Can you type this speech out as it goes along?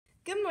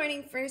Good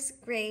morning, first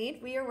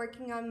grade. We are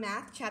working on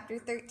Math Chapter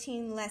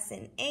 13,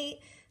 Lesson 8.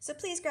 So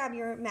please grab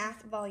your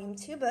Math Volume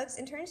 2 books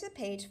and turn to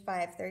page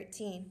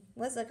 513.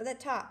 Let's look at the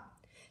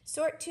top.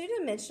 Sort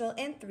two-dimensional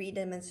and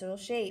three-dimensional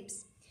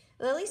shapes.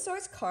 Lily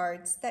sorts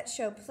cards that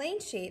show plane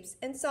shapes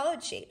and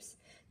solid shapes.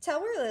 Tell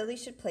where Lily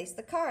should place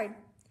the card.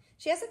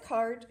 She has a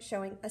card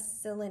showing a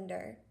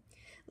cylinder.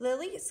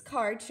 Lily's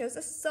card shows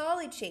a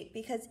solid shape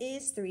because it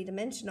is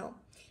three-dimensional.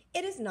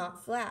 It is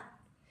not flat.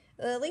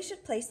 Lily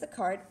should place the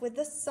card with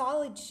the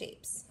solid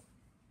shapes.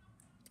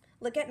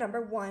 Look at number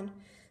 1.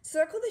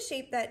 Circle the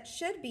shape that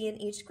should be in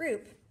each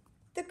group.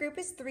 The group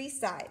is 3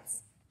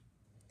 sides.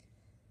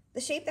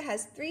 The shape that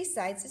has 3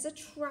 sides is a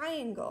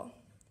triangle.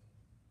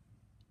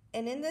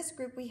 And in this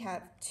group we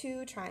have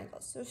 2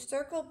 triangles. So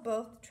circle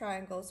both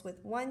triangles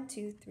with 1,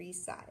 2, 3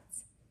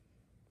 sides.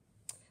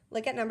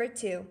 Look at number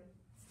 2.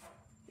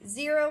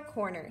 0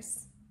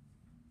 corners.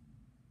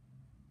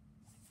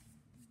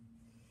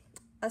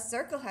 A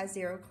circle has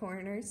 0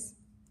 corners,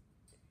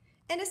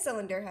 and a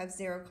cylinder has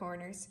 0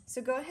 corners.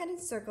 So go ahead and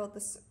circle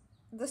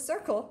the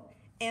circle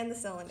and the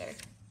cylinder.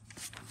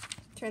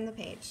 Turn the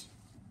page.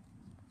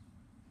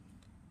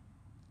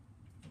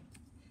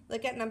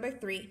 Look at number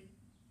 3.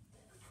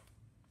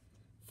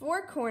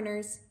 4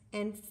 corners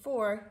and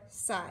 4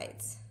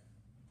 sides.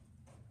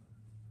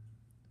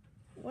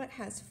 What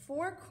has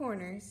 4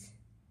 corners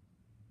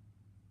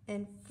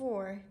and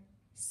 4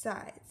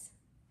 sides?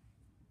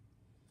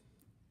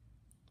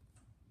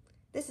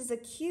 This is a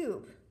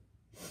cube.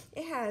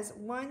 It has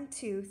 1,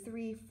 2,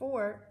 3,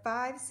 4,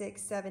 5,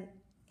 6, 7,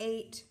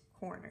 8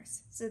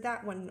 corners. So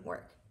that wouldn't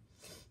work.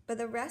 But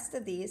the rest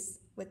of these,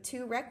 with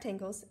 2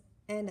 rectangles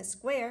and a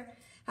square,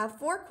 have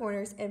 4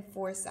 corners and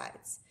 4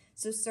 sides.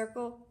 So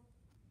circle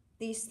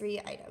these 3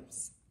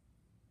 items.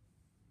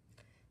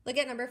 Look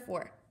at number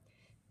 4.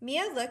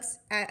 Mia looks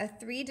at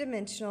a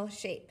 3-dimensional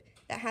shape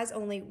that has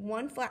only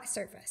 1 flat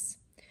surface.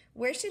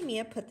 Where should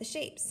Mia put the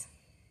shapes?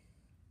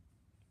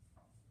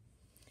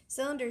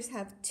 Cylinders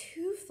have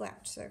 2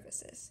 flat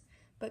surfaces,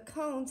 but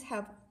cones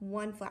have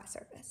 1 flat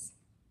surface.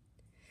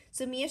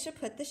 So Mia should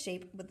put the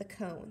shape with the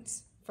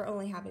cones for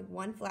only having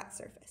 1 flat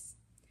surface.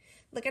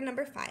 Look at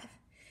number 5.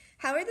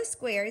 How are the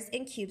squares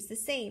and cubes the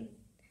same?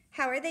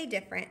 How are they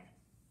different?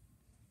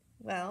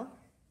 Well,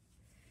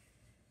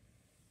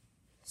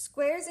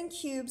 squares and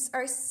cubes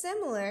are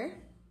similar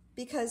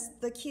because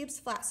the cube's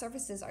flat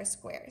surfaces are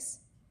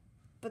squares,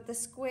 but the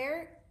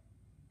square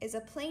is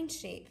a plane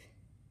shape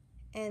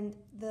and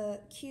the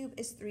cube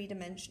is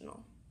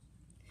 3-dimensional.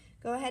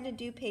 Go ahead and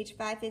do page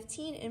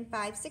 515 and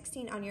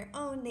 516 on your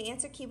own. The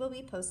answer key will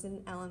be posted in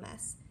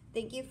LMS.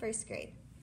 Thank you, first grade.